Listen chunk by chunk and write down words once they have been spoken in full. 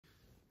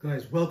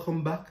Guys,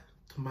 welcome back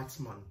to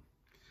Mathsman,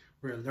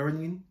 where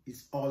learning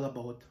is all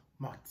about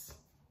maths.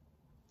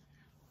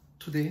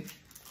 Today,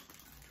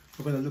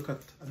 we're going to look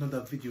at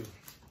another video.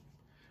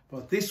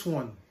 But this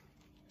one,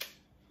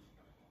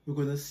 we're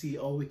going to see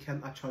how we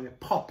can actually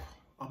pop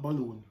a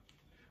balloon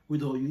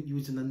without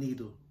using a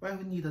needle. Why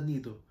we need a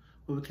needle?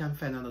 But we can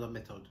find another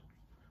method.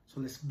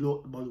 So let's blow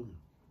up the balloon.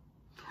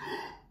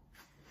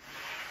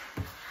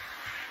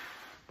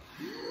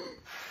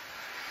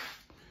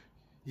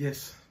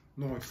 Yes,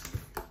 noise.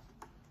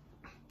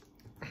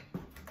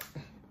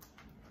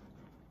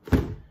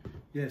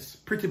 Yes,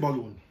 pretty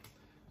balloon.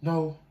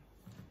 Now,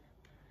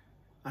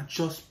 I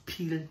just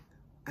peeled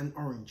an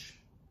orange.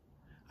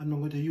 And I'm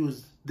going to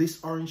use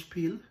this orange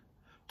peel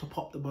to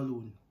pop the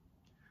balloon.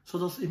 So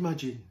just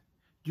imagine,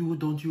 you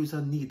don't use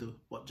a needle,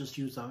 but just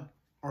use an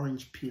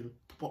orange peel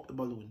to pop the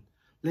balloon.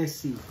 Let's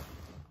see.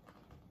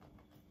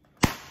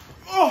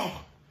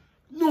 Oh,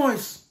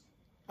 nice!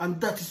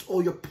 And that is how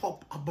you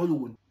pop a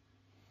balloon.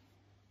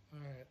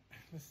 Alright,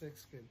 let's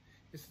explain.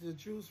 It's the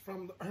juice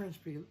from the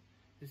orange peel.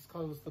 It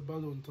causes the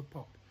balloon to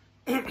pop.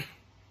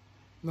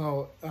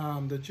 Now,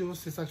 the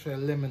juice is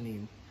actually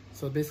limonene.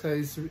 So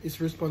basically,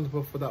 it's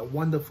responsible for that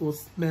wonderful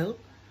smell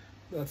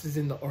that is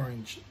in the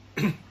orange.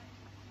 And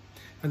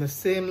the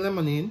same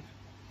limonene,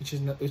 which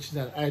is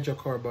an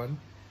hydrocarbon,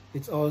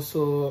 it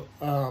also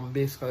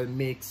basically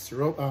makes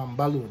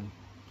balloon.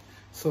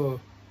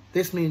 So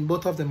this means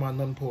both of them are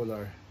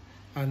non-polar,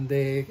 and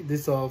they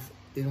dissolve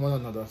in one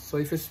another. So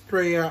if you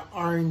spray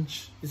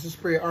orange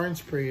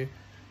spray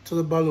to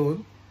the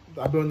balloon,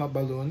 a blown up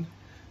balloon,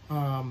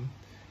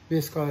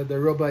 basically the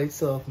rubber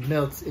itself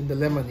melts in the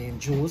limonene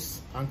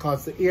juice and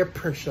causes the air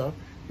pressure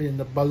within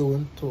the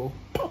balloon to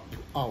pop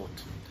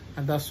out,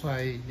 and that's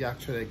why you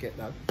actually get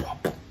that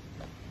pop.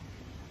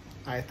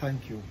 I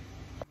thank you.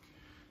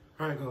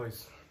 Alright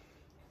guys,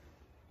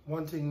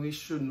 one thing we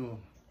should know: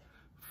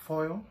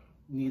 foil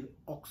need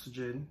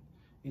oxygen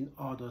in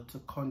order to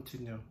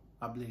continue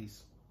a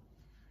blaze.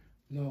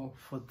 Now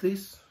for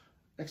this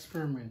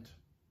experiment,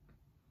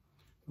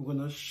 I'm going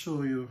to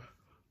show you,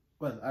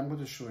 I'm going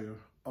to show you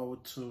how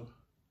to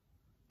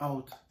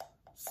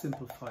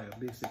simplify a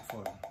basic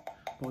foil.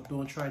 But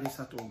don't try this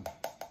at home.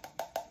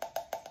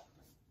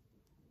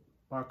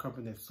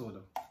 Bicarbonate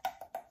soda.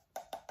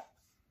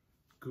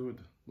 Good,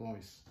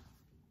 nice.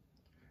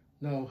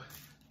 Now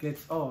get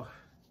a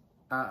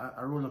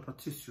roll up a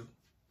tissue,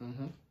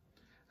 and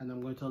I'm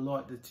going to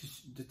allow the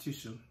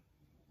tissue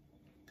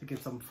to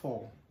get some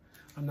fall.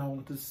 And I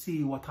want to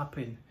see what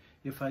happens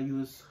if I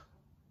use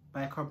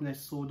bicarbonate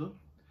soda,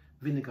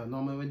 vinegar.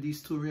 Normally when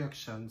these two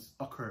reactions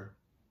occur,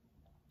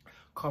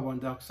 carbon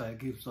dioxide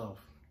gives off.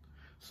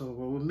 So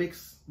when we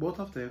mix both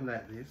of them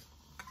like this,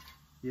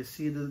 you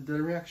see the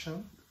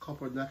reaction,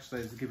 carbon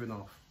dioxide is giving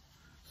off.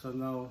 So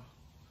now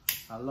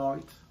allow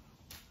it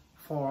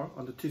fall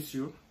on the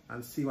tissue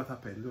and see what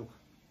happens. Look,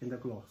 in the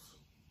gloss.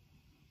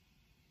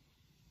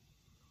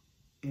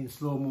 In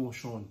slow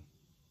motion.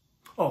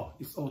 Oh,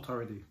 it's out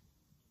already.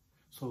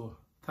 So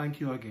thank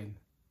you again.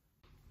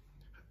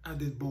 I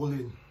did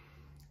bowling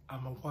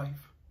and my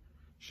wife,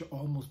 she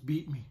almost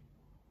beat me.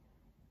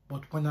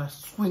 But when I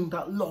swing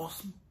that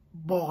last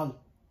ball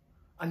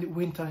and it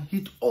went and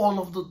hit all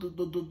of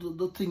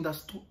the thing that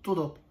stood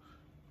up,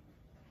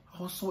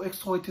 I was so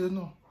excited, you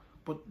know.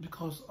 But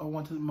because I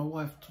wanted my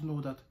wife to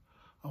know that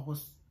I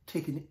was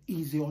taking it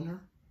easy on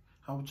her,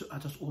 I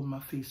just hold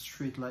my face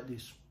straight like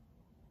this.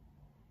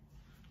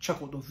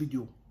 Check out the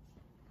video.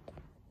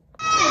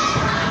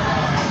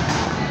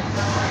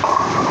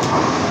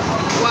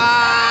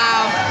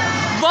 Wow,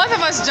 both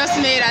of us just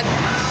made a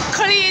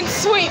clean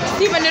sweep.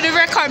 Even though the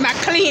record, my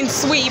clean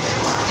sweep.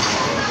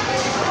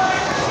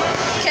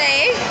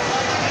 Okay,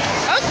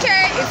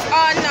 it's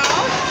on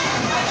now.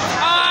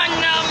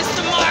 On now,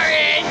 Mr.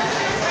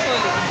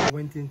 Murray.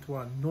 Went into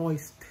a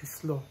noise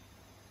Tesla.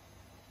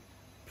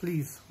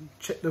 Please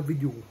check the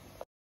video.